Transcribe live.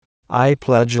I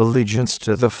pledge allegiance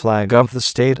to the flag of the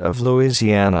state of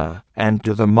Louisiana, and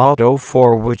to the motto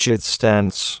for which it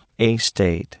stands, a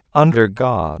state, under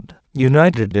God,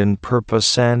 united in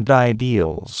purpose and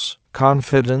ideals,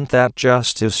 confident that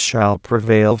justice shall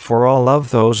prevail for all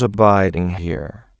of those abiding here.